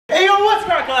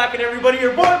Crack-a-lackin' everybody,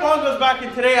 your boy Bongo's back,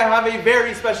 and today I have a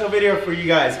very special video for you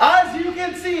guys. As you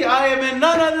can see, I am in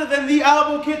none other than the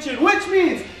Albo kitchen, which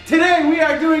means today we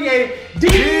are doing a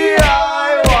DIY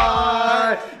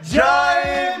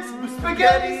giant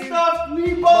spaghetti stuffed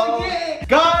meatball game.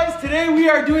 Guys, today we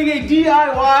are doing a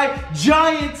DIY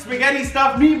giant spaghetti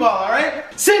stuffed meatball, alright?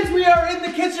 Since we are in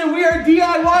the kitchen, we are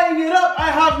DIYing it up.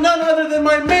 I have none other than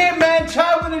my main man,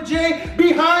 CHADWITHAJAD,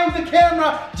 behind the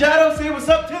camera. Jado, say what's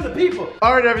up to the people.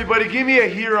 Alright everybody, give me a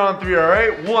here on three,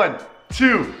 alright? 1,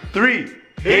 2, 3.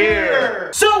 Here.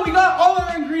 So we got all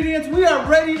our ingredients, we are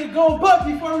ready to go, but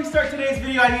before we start today's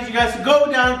video, I need you guys to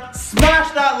go down,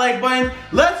 smash that like button.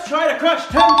 Let's try to crush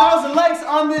 10,000 likes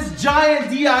on this giant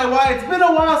DIY. It's been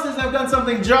a while since I've done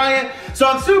something giant, so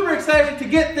I'm super excited to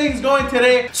get things going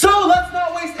today. So let's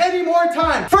not waste any more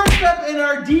time. First step in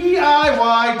our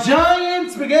DIY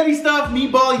giant spaghetti stuffed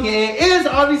meatball is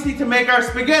obviously to make our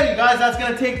spaghetti. Guys, that's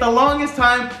gonna take the longest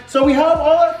time. So we have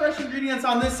all our fresh ingredients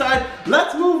on this side.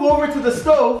 Let's move over to the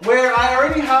stove where I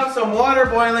already have some water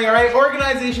boiling, all right?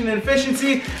 Organization and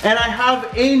efficiency, and I have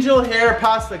angel hair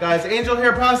pasta, guys. Angel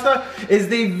hair pasta is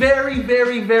the very,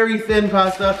 very, very thin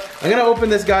pasta. I'm gonna open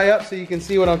this guy up so you can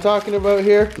see what I'm talking about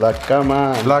here. Like, come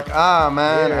on. Like,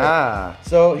 man,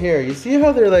 So here, you see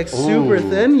how they're like super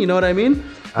thin? You know what I mean?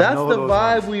 That's the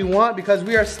vibe we want because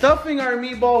we are stuffing our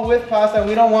meatball with pasta and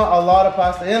we don't want a lot of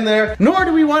pasta in there, nor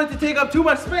do we want it to take up too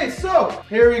much space. So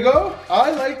here we go.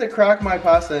 I like to crack my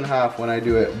pasta in half when I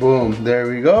do it. Boom, there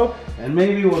we go. And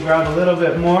maybe we'll grab a little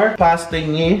bit more pasta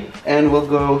and we'll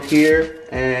go here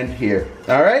and here.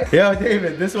 All right? Yo,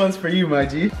 David, this one's for you, my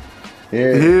G.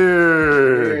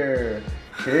 Here.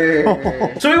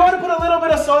 So we want to put a little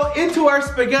bit of salt into our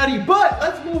spaghetti, but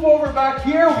let's move over back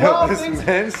here. Yo, this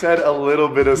man said a little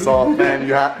bit of salt, man.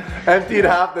 You emptied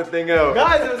half the thing out.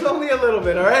 Guys, it was only a little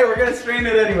bit, all right? We're gonna strain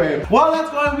it anyway. While that's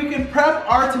going, we can prep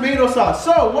our tomato sauce.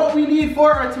 So what we need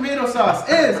for our tomato sauce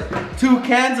is 2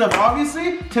 cans of,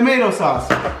 obviously, tomato sauce.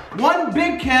 1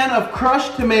 big can of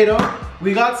crushed tomato.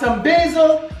 We got some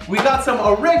basil, we got some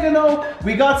oregano,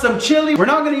 we got some chili. We're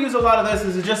not gonna use a lot of this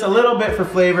is just a little bit for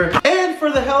flavor. And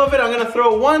for the hell of it, I'm gonna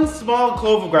throw 1 small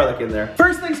clove of garlic in there.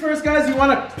 First things first, guys, you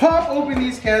wanna pop open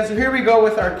these cans. So here we go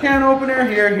with our can opener.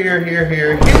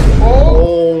 Here.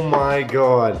 Oh my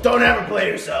God. Don't ever play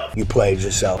yourself. You played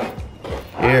yourself.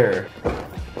 Here.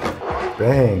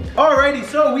 Bang. Alrighty,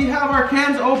 so we have our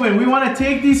cans open. We wanna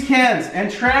take these cans and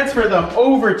transfer them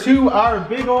over to our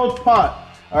big old pot.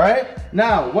 All right,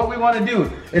 now what we want to do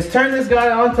is turn this guy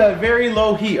on to very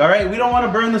low heat. All right, we don't want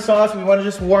to burn the sauce, we want to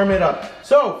just warm it up.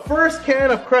 So first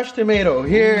can of crushed tomato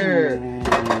here.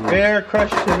 Bare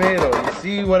crushed tomato. You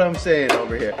see what I'm saying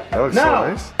over here? That looks now,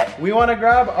 so nice. We want to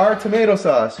grab our tomato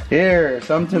sauce. Here,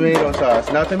 some tomato sauce.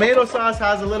 Now tomato sauce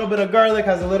has a little bit of garlic,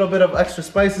 has a little bit of extra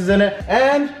spices in it,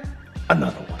 and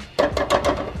another one.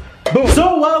 Boom.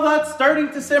 So while that's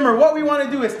starting to simmer, what we want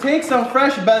to do is take some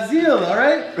fresh basil, all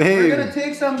right? Hey. We're going to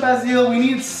take some basil. We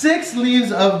need 6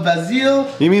 leaves of basil.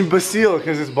 You mean basil,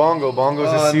 because it's bongo.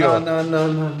 Bongo's a seal. No.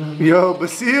 Yo,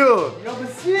 basil. Yo,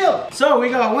 basil. So we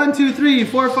got 1, 2, 3,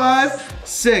 4, 5,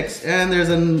 6. And there's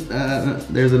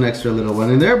an extra little one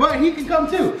in there, but he can come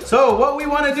too. So what we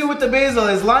want to do with the basil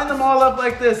is line them all up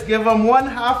like this. Give them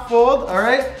 1/2 fold, all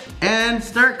right? And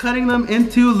start cutting them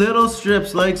into little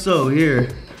strips like so, here.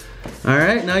 All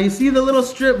right, now you see the little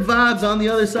strip vibes on the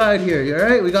other side here, all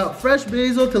right? We got fresh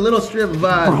basil to little strip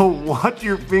vibes. Bro, watch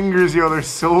your fingers, yo, they're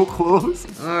so close.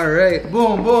 All right,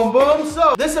 boom, boom, boom.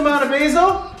 So this amount of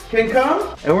basil can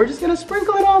come, and we're just gonna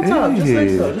sprinkle it on top, just like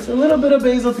so. Just a little bit of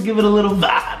basil to give it a little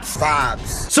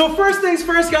vibes. So first things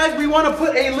first, guys, we wanna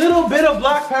put a little bit of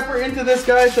black pepper into this,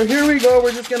 guys. So here we go,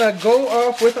 we're just gonna go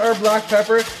off with our black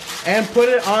pepper and put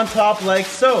it on top like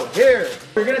so. Here,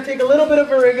 we're gonna take a little bit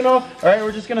of oregano. All right,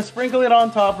 we're just gonna sprinkle it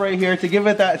on top right here to give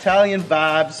it that Italian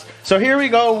vibes. So here we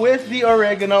go with the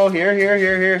oregano.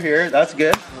 Here. That's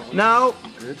good. Now,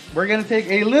 we're gonna take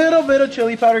a little bit of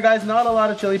chili powder, guys. Not a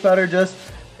lot of chili powder, just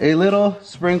a little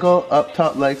sprinkle up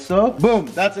top like so. Boom,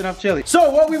 that's enough chili. So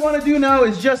what we want to do now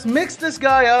is just mix this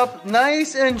guy up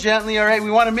nice and gently, all right? We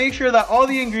want to make sure that all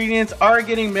the ingredients are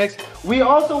getting mixed. We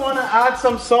also want to add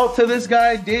some salt to this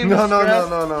guy. Dave No. All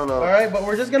right, but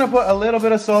we're just gonna put a little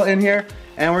bit of salt in here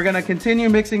and we're gonna continue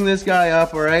mixing this guy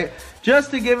up, all right?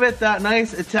 Just to give it that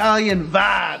nice Italian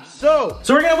vibe. So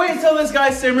we're gonna wait until this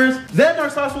guy simmers, then our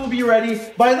sauce will be ready.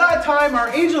 By that time, our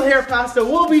angel hair pasta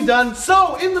will be done.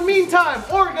 So in the meantime,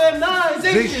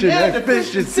 organization and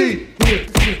efficiency.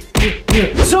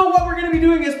 So what we're gonna be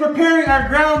doing is preparing our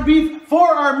ground beef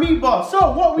for our meatball.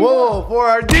 So what we for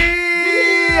our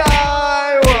DIY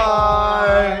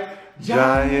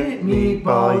Giant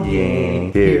meatball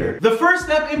yang here. The first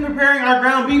step in preparing our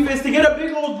ground beef is to get a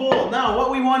big old bowl. Now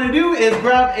what we want to do is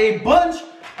grab a bunch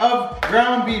of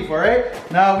ground beef, all right?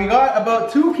 Now we got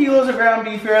about 2 kilos of ground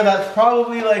beef here. That's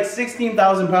probably like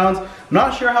 16,000 pounds. I'm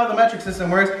not sure how the metric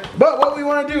system works, but what we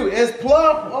want to do is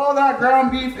plop all that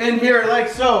ground beef in here like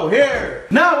so, here.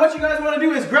 Now what you guys want to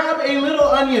do is grab a little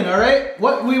onion, all right?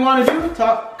 What we want to do,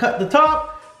 cut the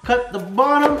top, cut the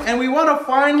bottom, and we want to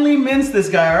finely mince this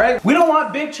guy, all right? We don't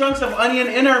want big chunks of onion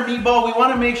in our meatball. We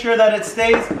want to make sure that it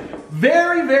stays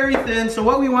very, very thin. So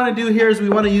what we want to do here is we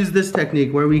want to use this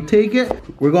technique where we take it,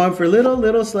 we're going for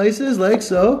little slices like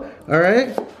so, all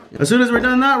right? As soon as we're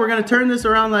done that, we're going to turn this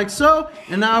around like so,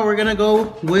 and now we're going to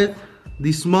go with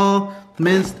the small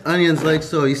minced onions like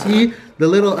so. You see the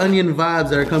little onion vibes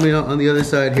that are coming out on the other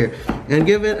side here. And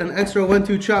give it an extra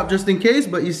 1-2 chop just in case,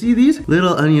 but you see these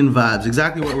little onion vibes,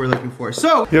 exactly what we're looking for.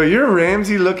 So, yo, your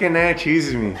Ramsey looking at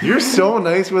cheeses me. You're so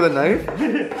nice with a knife.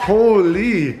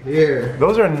 Holy. Here.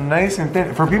 Those are nice and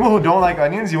thin. For people who don't like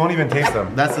onions, you won't even taste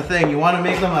them. That's the thing. You want to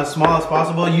make them as small as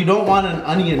possible. You don't want an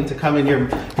onion to come in your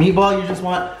meatball. You just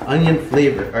want onion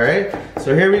flavor, all right?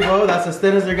 So here we go. That's as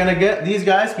thin as they're going to get. These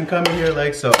guys can come in here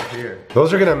like so. Here.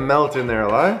 Those are going to melt in there,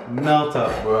 right? Melt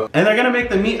up, bro. And they're going to make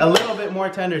the meat a little bit more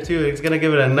tender too. It's going to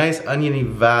give it a nice oniony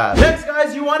vibe. Next,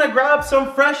 guys, you want to grab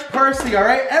some fresh parsley, all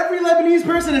right? Every Lebanese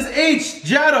person is H.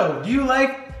 Jado, do you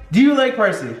like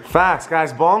parsley? Facts,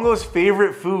 guys. Bongo's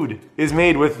favorite food is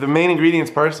made with the main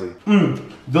ingredients parsley.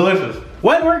 Delicious.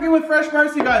 When working with fresh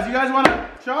parsley, guys, you guys want to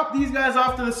chop these guys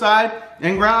off to the side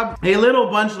and grab a little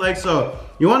bunch like so.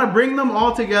 You want to bring them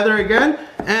all together again,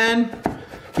 and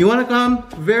you want to come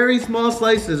very small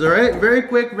slices, all right? Very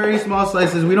quick, very small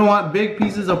slices. We don't want big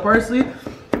pieces of parsley.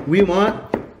 We want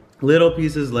little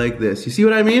pieces like this. You see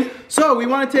what I mean? So we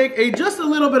want to take just a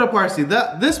little bit of parsley.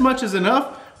 This much is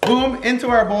enough. Boom, into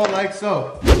our bowl like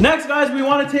so. Next, guys, we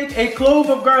want to take a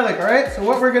clove of garlic, all right? So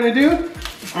what we're gonna do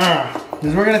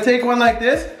is we're gonna take one like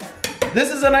this.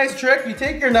 This is a nice trick. You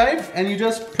take your knife and you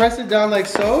just press it down like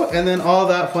so, and then all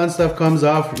that fun stuff comes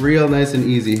off real nice and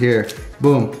easy. Here,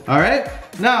 boom, all right?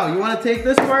 Now, you want to take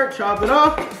this part, chop it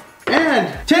off,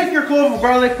 and take your clove of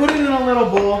garlic, put it in a little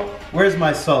bowl. Where's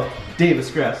my salt? David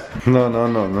stressed. No.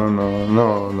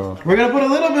 We're gonna put a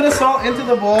little bit of salt into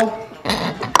the bowl.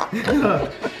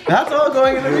 That's all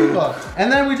going in the meatball.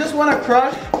 And then we just want to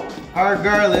crush our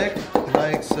garlic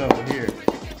like so, here.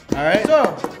 All right,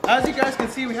 so as you guys can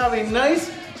see, we have a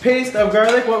nice paste of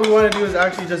garlic. What we want to do is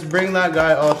actually just bring that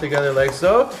guy all together like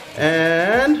so.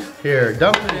 And here,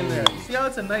 dump it in there. You see how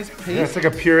it's a nice paste? Yeah, it's like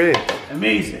a puree.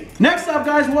 Amazing. Next up,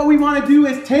 guys, what we want to do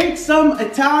is take some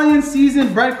Italian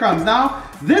seasoned breadcrumbs. Now,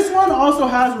 this one also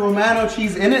has Romano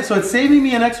cheese in it, so it's saving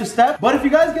me an extra step. But if you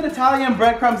guys get Italian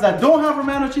breadcrumbs that don't have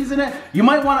Romano cheese in it, you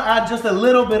might want to add just a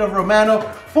little bit of Romano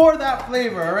for that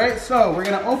flavor, all right? So we're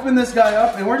gonna open this guy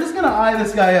up and we're just gonna eye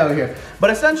this guy out here.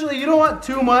 But essentially, you don't want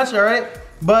too much, all right?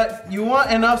 But you want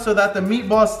enough so that the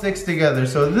meatball sticks together.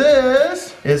 So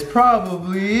this is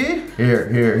probably,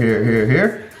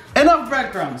 here. Enough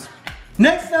breadcrumbs.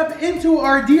 Next step into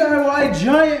our DIY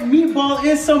giant meatball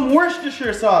is some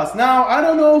Worcestershire sauce. Now, I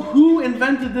don't know who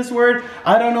invented this word.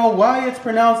 I don't know why it's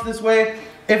pronounced this way.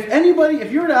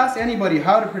 If you were to ask anybody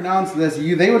how to pronounce this,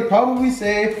 they would probably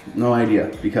say, no idea,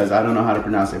 because I don't know how to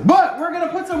pronounce it. But we're gonna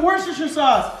put some Worcestershire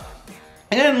sauce.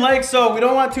 And like so, we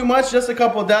don't want too much, just a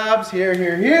couple dabs,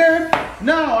 here.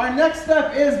 Now, our next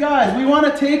step is, guys, we want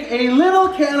to take a little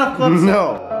can of club soda.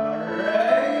 No.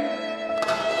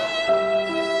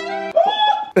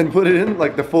 And put it in,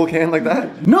 like the full can like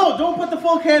that? No, don't put the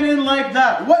full can in like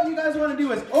that. What you guys want to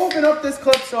do is open up this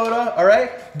club soda, all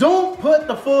right? Don't put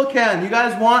the full can. You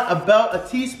guys want about 1.5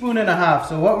 teaspoons.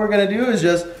 So what we're going to do is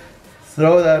just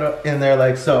throw that in there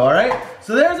like so, all right?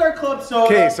 So there's our club soda.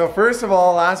 Okay, so first of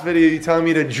all, last video you telling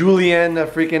me to julienne the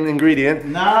freaking ingredient.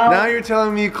 Now you're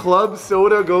telling me club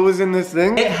soda goes in this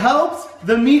thing? It helps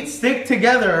the meat stick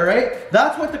together, all right?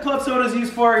 That's what the club soda is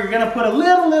used for. You're gonna put a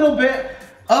little bit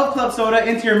of club soda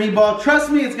into your meatball. Trust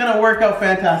me, it's gonna work out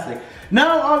fantastic.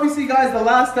 Now, obviously, guys, the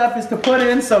last step is to put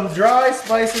in some dry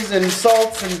spices and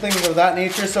salts and things of that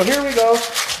nature. So here we go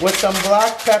with some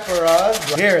black pepper.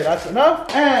 Here, that's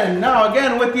enough. And now,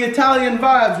 again, with the Italian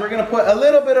vibes, we're gonna put a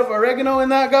little bit of oregano in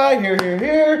that guy.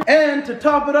 Here. And to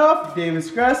top it off, David's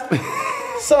crest,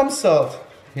 some salt.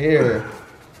 Here.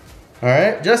 All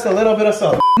right, just a little bit of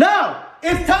salt. Now,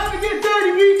 it's time to get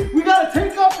dirty, meat. We gotta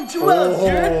take off the jewels,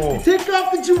 Jared. You take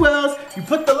off the jewels, you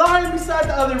put the lion beside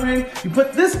the other ring, you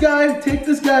put this guy, take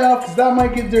this guy off, because that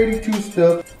might get dirty too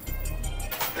still.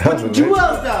 Put the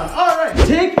jewels down. All right,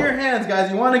 take your hands, guys.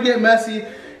 You wanna get messy.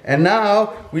 And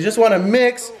now, we just wanna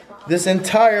mix this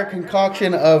entire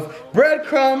concoction of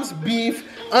breadcrumbs, beef,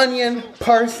 onion,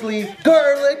 parsley,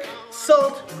 garlic,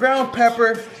 salt, ground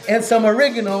pepper, and some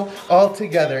oregano all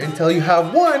together until you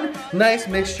have one nice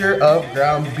mixture of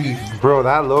ground beef. Bro,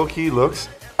 that low-key looks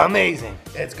amazing.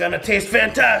 It's gonna taste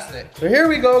fantastic. So here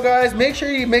we go, guys. Make sure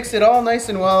you mix it all nice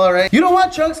and well, all right? You don't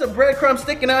want chunks of breadcrumb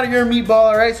sticking out of your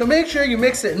meatball, all right? So make sure you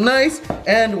mix it nice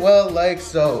and well like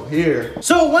so. Here.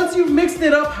 So once you've mixed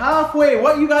it up halfway,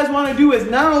 what you guys wanna do is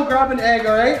now grab an egg,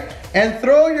 all right? And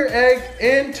throw your egg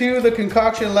into the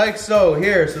concoction like so.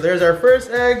 Here, so there's our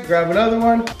first egg. Grab another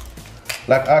one.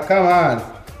 Like, come on.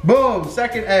 Boom,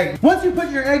 second egg. Once you put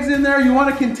your eggs in there, you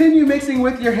want to continue mixing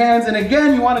with your hands, and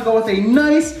again, you want to go with a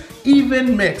nice,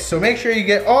 even mix. So make sure you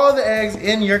get all the eggs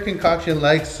in your concoction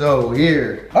like so.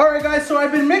 Here. All right, guys, so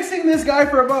I've been mixing this guy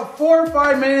for about 4 or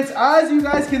 5 minutes. As you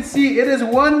guys can see, it is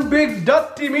one big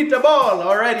dirty meatball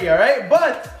already, all right?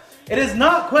 But it is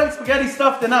not quite spaghetti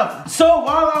stuffed enough. So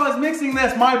while I was mixing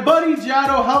this, my buddy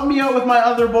Jado helped me out with my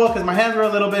other bowl because my hands were a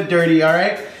little bit dirty, all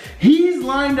right? He's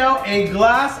lined out a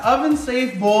glass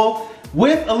oven-safe bowl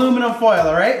with aluminum foil,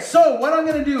 all right? So what I'm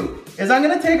gonna do is I'm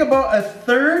gonna take about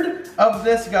 1/3 of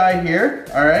this guy here,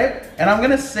 all right? And I'm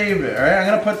gonna save it, all right? I'm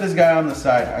gonna put this guy on the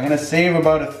side. I'm gonna save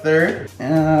about 1/3.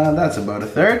 That's about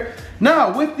 1/3.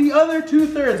 Now, with the other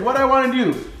 2/3, what I wanna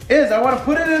do is I want to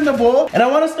put it in the bowl and I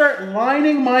want to start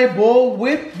lining my bowl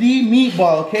with the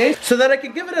meatball, okay? So that I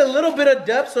can give it a little bit of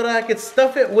depth so that I could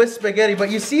stuff it with spaghetti. But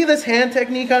you see this hand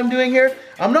technique I'm doing here?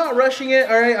 I'm not rushing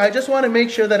it, all right? I just want to make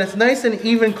sure that it's nice and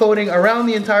even coating around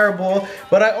the entire bowl.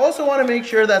 But I also want to make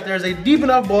sure that there's a deep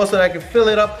enough bowl so that I can fill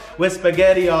it up with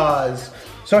spaghettios.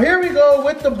 So here we go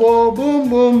with the bowl, boom,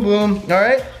 boom, boom, all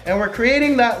right? And we're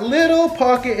creating that little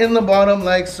pocket in the bottom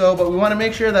like so, but we wanna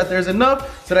make sure that there's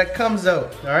enough so that comes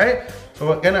out, all right? So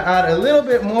we're gonna add a little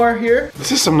bit more here.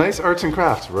 This is some nice arts and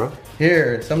crafts, bro.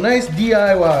 Here, some nice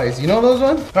DIYs. You know those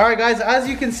ones? All right, guys, as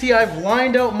you can see, I've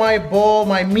lined out my bowl.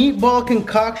 My meatball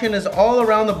concoction is all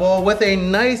around the bowl with a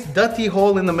nice dirty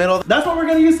hole in the middle. That's what we're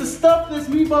gonna use to stuff this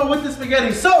meatball with the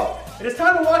spaghetti. So, it is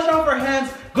time to wash off our hands,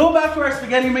 go back to our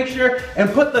spaghetti mixture,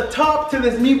 and put the top to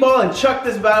this meatball and chuck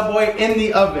this bad boy in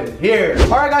the oven. Here.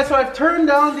 All right, guys, so I've turned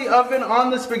down the oven on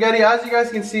the spaghetti. As you guys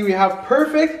can see, we have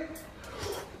perfect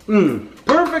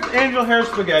angel hair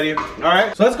spaghetti. All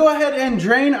right, so let's go ahead and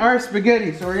drain our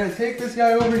spaghetti. So we're gonna take this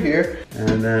guy over here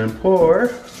and then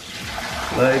pour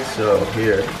like so.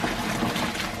 Here.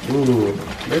 Ooh,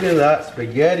 look at that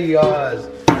spaghetti-os.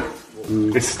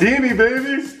 It's steamy,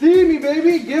 baby. Steamy,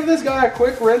 baby. Give this guy a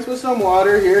quick rinse with some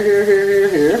water. Here, here, here, here,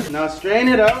 here. Now strain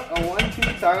it out a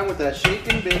 1-2 time with that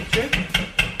shake and bake trick.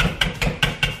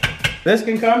 This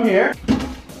can come here.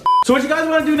 So what you guys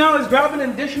want to do now is grab an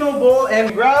additional bowl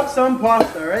and grab some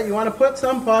pasta, all right? You want to put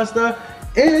some pasta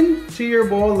into your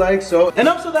bowl like so.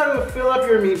 Enough so that it will fill up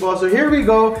your meatball. So here we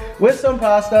go with some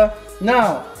pasta.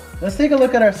 Now, let's take a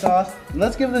look at our sauce.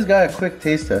 Let's give this guy a quick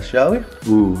taste test, shall we?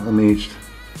 Ooh, I'm aged.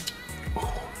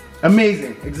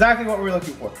 Amazing, exactly what we're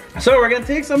looking for. So we're gonna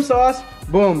take some sauce,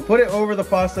 boom, put it over the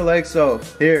pasta like so.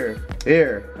 Here,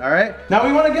 here, all right? Now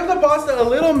we wanna give the pasta a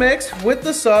little mix with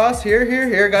the sauce. Here, here,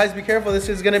 here. Guys, be careful, this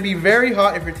is gonna be very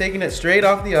hot if you're taking it straight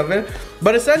off the oven.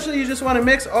 But essentially you just wanna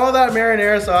mix all that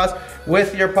marinara sauce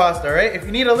with your pasta, all right? If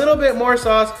you need a little bit more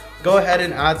sauce, go ahead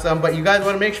and add some, but you guys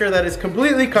wanna make sure that it's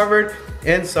completely covered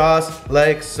in sauce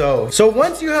like so. So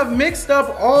once you have mixed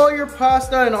up all your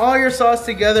pasta and all your sauce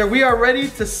together, we are ready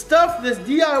to stuff this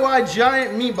DIY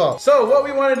giant meatball. So what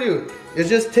we wanna do is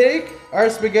just take our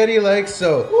spaghetti like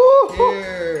so.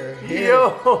 Here, here.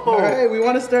 Yo. All right, we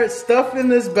wanna start stuffing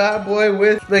this bad boy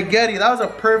with spaghetti. That was a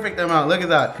perfect amount, look at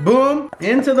that. Boom,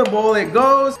 into the bowl it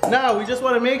goes. Now we just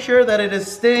wanna make sure that it is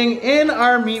staying in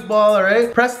our meatball, all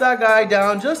right? Press that guy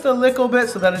down just a little bit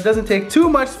so that it doesn't take too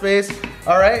much space,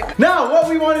 all right? Now what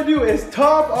we wanna do is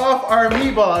top off our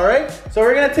meatball, all right? So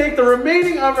we're gonna take the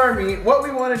remaining of our meat. What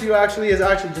we wanna do actually is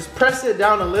just press it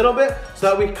down a little bit so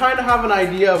that we kind of have an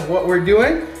idea of what we're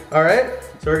doing, all right?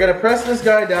 So we're gonna press this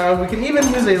guy down. We can even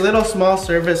use a little small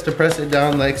surface to press it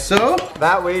down like so.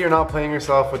 That way you're not playing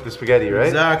yourself with the spaghetti, right?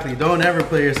 Exactly, don't ever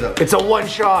play yourself. It's a one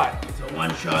shot. It's a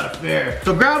one-shot affair.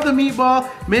 So grab the meatball,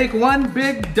 make one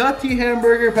big dirty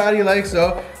hamburger patty like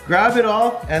so. Grab it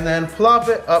all and then plop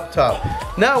it up top.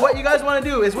 Now what you guys wanna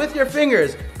do is with your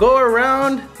fingers, go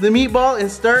around the meatball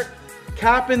and start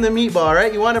capping the meatball,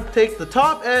 right? You want to take the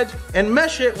top edge and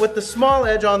mesh it with the small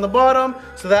edge on the bottom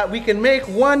so that we can make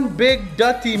one big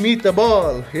dirty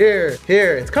meatball. Here,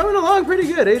 here. It's coming along pretty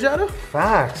good, eh, Jado?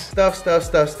 Facts. Stuff, stuff,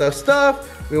 stuff, stuff,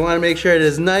 stuff. We want to make sure it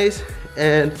is nice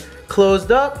and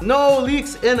closed up. No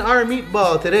leaks in our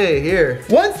meatball today here.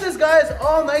 Once this guy is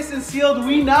all nice and sealed,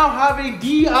 we now have a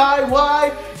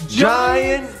DIY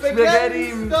giant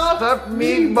spaghetti stuffed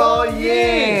meatball.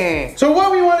 Yeah. So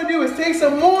what we want to do is take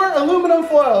some more aluminum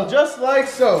foil, just like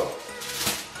so.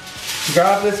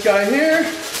 Grab this guy here,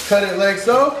 cut it like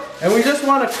so, and we just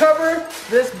want to cover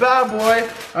this bad boy,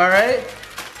 all right,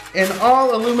 in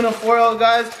all aluminum foil,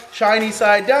 guys, shiny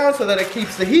side down so that it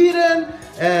keeps the heat in.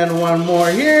 And one more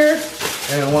here,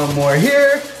 and one more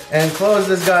here, and close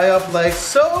this guy up like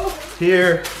so.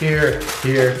 Here, here,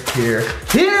 here, here,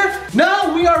 here.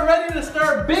 Now we are ready to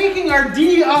start baking our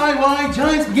DIY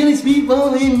giant spaghetti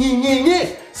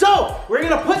meatball. So we're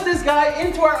gonna put this guy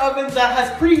into our oven that has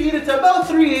preheated to about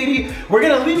 380. We're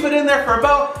gonna leave it in there for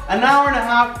about an hour and a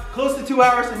half, close to 2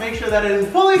 hours, to make sure that it is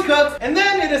fully cooked. And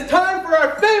then it is time for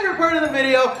our favorite part of the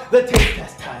video, the taste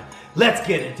test time. Let's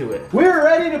get into it. We're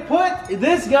ready to put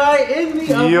this guy in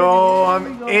the oven. Yo,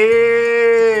 I'm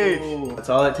aged. That's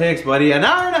all it takes, buddy. An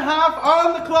hour and a half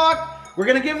on the clock. We're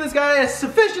gonna give this guy a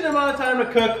sufficient amount of time to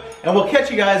cook, and we'll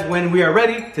catch you guys when we are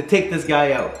ready to take this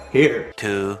guy out. Here.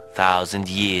 2,000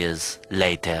 years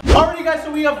later. Alrighty guys,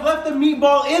 so we have left the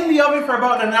meatball in the oven for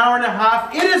about an hour and a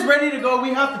half. It is ready to go.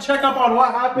 We have to check up on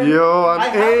what happened. Yo, I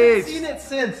haven't seen it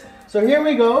since. So here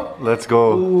we go. Let's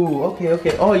go. Ooh, okay,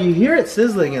 okay. Oh, you hear it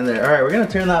sizzling in there. All right, we're gonna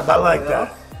turn that back. I like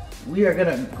that. We are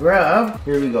gonna grab,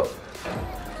 here we go.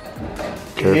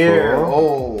 Careful. Here,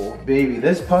 oh, baby,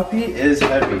 this puppy is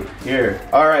heavy. Here.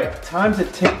 All right, time to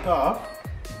take off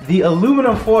the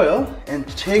aluminum foil and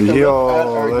take a look at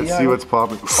our let's see what's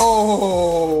popping.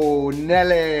 Oh,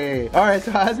 Nelly. All right,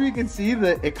 so as we can see,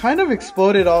 it kind of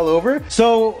exploded all over.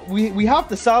 So we have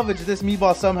to salvage this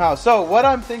meatball somehow. So what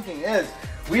I'm thinking is,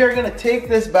 we are gonna take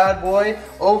this bad boy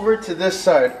over to this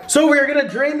side. So we are gonna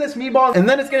drain this meatball, and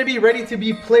then it's gonna be ready to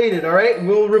be plated, all right?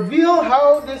 We'll reveal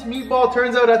how this meatball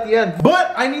turns out at the end.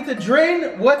 But I need to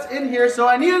drain what's in here, so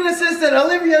I need an assistant.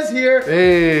 Olivia's here.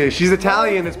 Hey, she's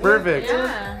Italian, it's perfect.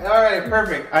 Yeah. All right,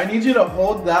 perfect. I need you to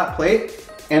hold that plate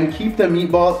and keep the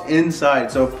meatball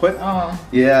inside. So put,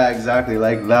 yeah, exactly,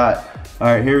 like that. All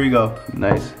right, here we go.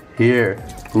 Nice, here.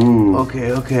 Ooh.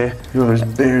 Okay, okay. Yo, there's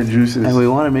bare juices. And we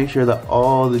want to make sure that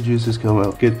all the juices come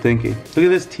out. Good thinking. Look at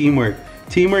this teamwork.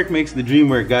 Teamwork makes the dream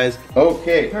work, guys.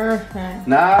 Okay. Perfect.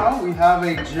 Now we have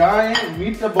a giant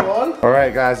meatball. All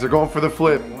right, guys, they're going for the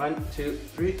flip. 1, 2,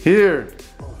 3. Here.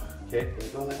 Okay,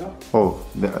 let go, let go. Oh,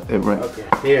 it went. Okay,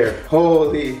 here.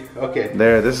 Holy, okay.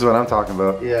 There, this is what I'm talking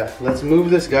about. Yeah, let's move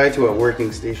this guy to a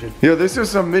working station. Yo, this is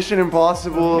some Mission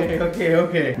Impossible. Okay, okay,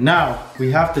 okay. Now, we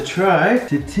have to try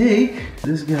to take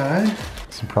this guy.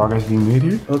 Some progress being made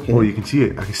here. Okay. Oh, you can see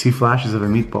it. I can see flashes of a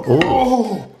meatball.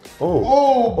 Oh.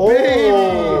 Oh, baby.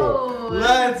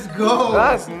 Let's go.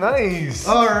 That's nice.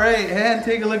 All right, and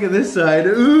take a look at this side.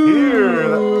 Ooh. Here.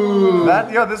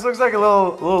 Yo, this looks like a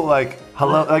little like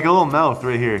hello, like a little mouth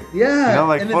right here. Yeah. You know,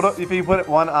 like if you put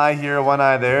one eye here, one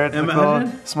eye there, it's like a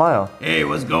little smile. Hey,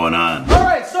 what's going on? All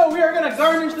right, so we are gonna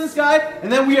garnish this guy,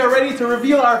 and then we are ready to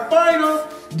reveal our final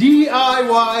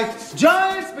DIY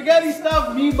giant spaghetti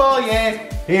stuffed meatball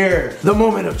yank. Here, the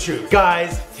moment of truth.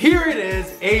 Guys, here it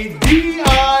is, a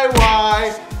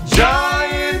DIY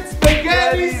giant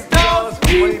spaghetti stuffed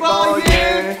meatball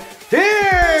yank.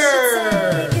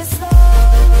 Here!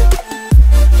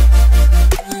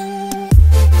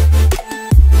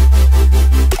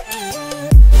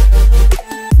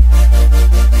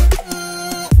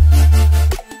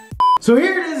 So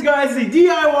here it is, guys, the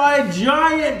DIY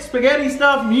giant spaghetti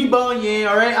stuffed meatball yay,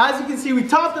 all right? As you can see, we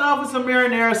topped it off with some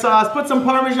marinara sauce, put some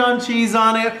Parmesan cheese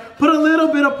on it, put a little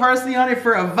bit of parsley on it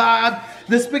for a vibe.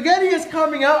 The spaghetti is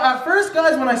coming out. At first,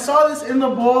 guys, when I saw this in the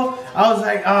bowl, I was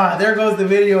like, there goes the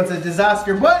video, it's a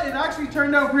disaster, but it actually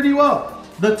turned out pretty well.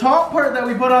 The top part that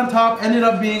we put on top ended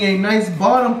up being a nice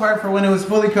bottom part for when it was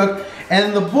fully cooked,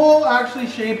 and the bowl actually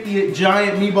shaped the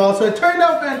giant meatball, so it turned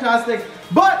out fantastic,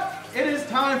 but it is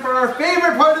time for our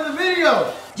favorite part of the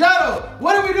video. Jado,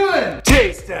 what are we doing?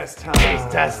 Taste test time. Taste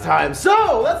test time.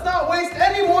 So, let's not waste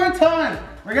any more time.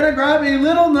 We're gonna grab a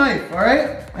little knife, all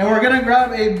right? And we're gonna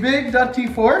grab a big dirty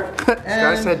fork. This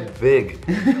guy said big.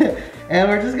 And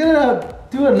we're just gonna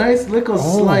do a nice little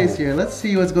slice here. Let's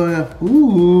see what's going on.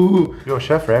 Ooh. Yo,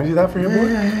 Chef Ramsay, that for your boy?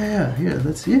 Yeah. Here,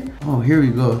 let's see. Oh, here we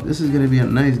go. This is gonna be a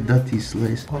nice dirty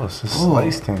slice. Oh, it's a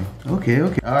sliced thing. Okay.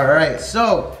 All right,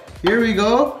 so here we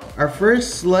go. Our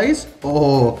first slice.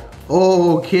 Oh,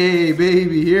 okay,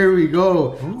 baby. Here we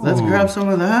go. Ooh. Let's grab some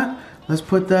of that. Let's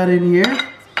put that in here.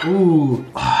 Ooh,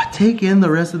 take in the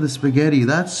rest of the spaghetti.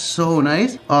 That's so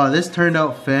nice. Oh, this turned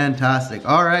out fantastic.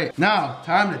 All right, now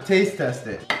time to taste test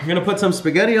it. We're gonna put some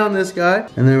spaghetti on this guy,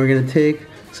 and then we're gonna take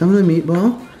some of the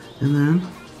meatball, And then,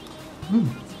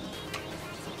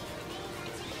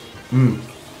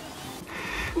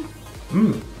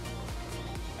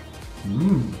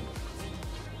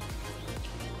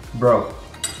 Bro.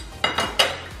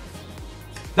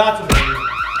 That's a banger.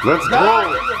 Let's That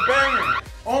go. is a banger.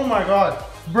 Oh my god.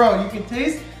 Bro, you can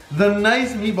taste the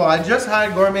nice meatball. I just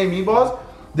had gourmet meatballs.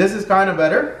 This is kind of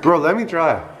better. Bro, let me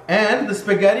try. And the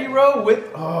spaghetti roll with,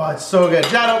 oh, it's so good.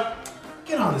 Shadow,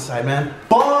 get on the side, man.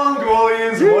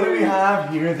 Bongolians, what do we have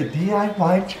here? The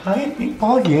DIY giant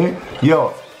meatball here.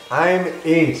 Yo, I'm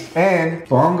ace. And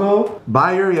Bongo,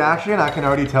 by your reaction, I can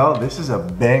already tell this is a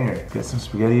banger. Get some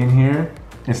spaghetti in here.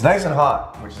 It's nice and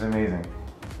hot, which is amazing.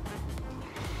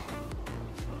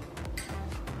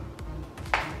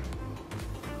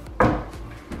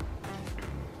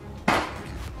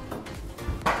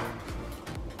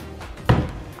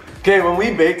 Okay, when we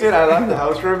baked it, I left the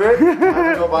house for a bit. I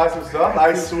had to go buy some stuff.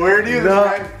 I swear to you, this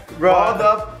guy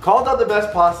called up the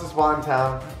best pasta spot in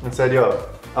town and said, yo,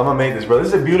 I'm gonna make this, bro. This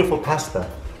is a beautiful pasta.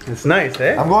 It's nice,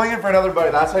 eh? I'm going in for another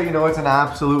bite. That's how you know it's an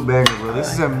absolute banger, bro.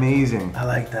 This is amazing. I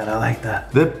like that, I like that.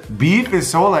 The beef is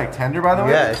so like tender, by the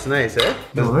way. Yeah, it's nice, eh?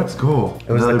 Yo, let's go.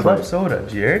 It was the club soda,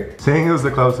 Jared. Saying it was the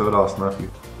club soda, I'll snuff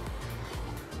you.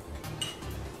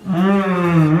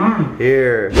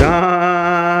 Here,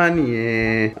 John,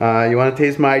 yeah. You wanna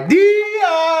taste my DIY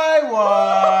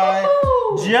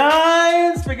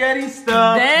giant spaghetti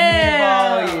stuffed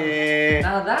meatball, yeah.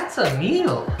 Now that's a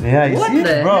meal. Yeah, you see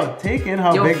it, bro? Heck? Take in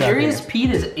how Yo, big that Furious is.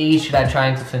 Pete is H at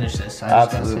trying to finish this. I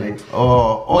just gotta Absolutely. say.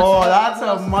 Oh, that's what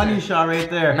else a is money there? shot right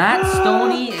there. Matt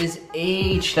Stoney is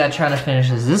H that trying to finish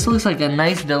this. This looks like a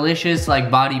nice, delicious, like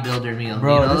bodybuilder meal.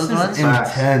 Bro, you know this those is ones?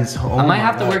 intense. Oh I might my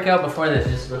have to God. work out before this,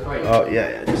 just before you. Oh,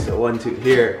 yeah, just a 1, 2.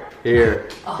 Here. Here.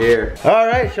 All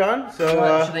right, Sean. So,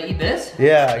 Should I eat this?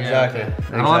 yeah, exactly. Okay.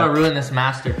 I don't want to ruin this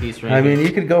masterpiece right I mean, here.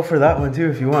 you could go for that one too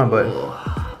if you want, but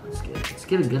Let's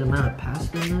get a good amount of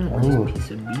pasta in there. Ooh. Nice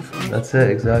piece of beef on it. that's it,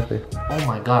 exactly. Oh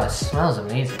my god, it smells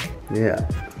amazing. Yeah.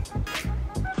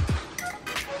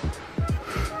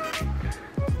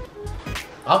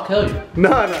 I'll kill you.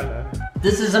 No.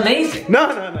 This is amazing. No.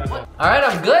 Alright,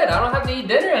 I'm good. I don't have to eat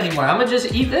dinner anymore. I'm gonna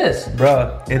just eat this.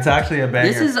 Bro, it's actually a banger.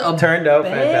 This is a turned out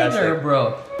banger, fantastic.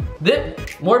 bro.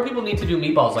 More people need to do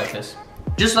meatballs like this.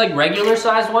 Just like regular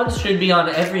sized ones should be on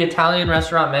every Italian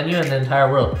restaurant menu in the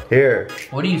entire world. Here.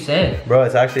 What are you saying? Bro,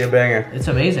 it's actually a banger. It's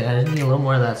amazing. I just need a little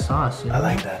more of that sauce. You know? I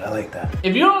like that.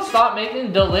 If you don't stop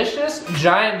making delicious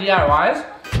giant DIYs,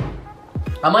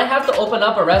 I might have to open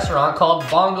up a restaurant called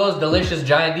Bongo's Delicious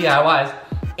Giant DIYs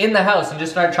in the house and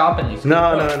just start chopping these. No.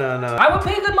 I would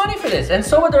pay good money for this, and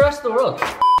so would the rest of the world.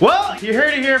 Well, you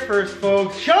heard it here first,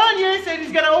 folks. Sean Ye said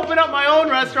he's gonna open up my own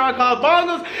restaurant called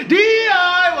Bongo's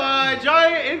DIY.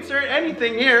 Giant insert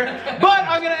anything here. But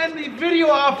I'm gonna end the video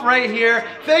off right here.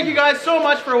 Thank you guys so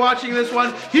much for watching this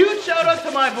one. Huge shout out to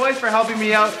my boys for helping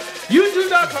me out.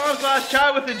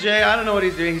 YouTube.com/CHADWITHAJ. I don't know what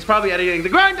he's doing. He's probably editing. The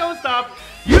grind don't stop.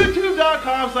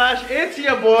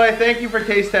 YouTube.com/ISTYEBOI. Thank you for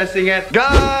taste testing it.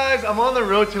 Guys, I'm on the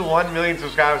road to 1 million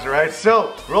subscribers, right?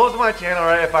 So, roll to my channel,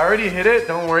 right? If I already hit it,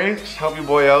 don't worry. Just help your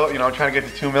boy out. You know, I'm trying to get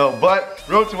to 2 mil. But,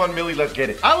 road to 1 million, let's get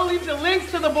it. I will leave the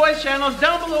links to the boys' channels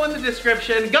down below in the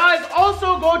description. Guys,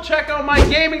 also go check out my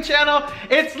gaming channel.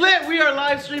 It's lit. We are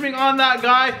live streaming on that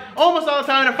guy almost all the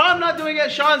time. And if I'm not doing it,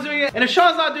 Sean's doing it. And if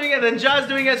Sean's not doing it, then Jazz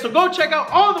doing it. So go check out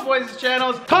all the boys'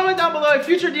 channels. Comment down below a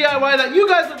future DIY that you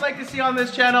guys would like to see on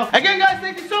this channel. Again, guys,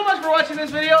 thank you so much for watching this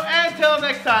video. And until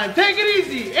next time, take it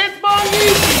easy. It's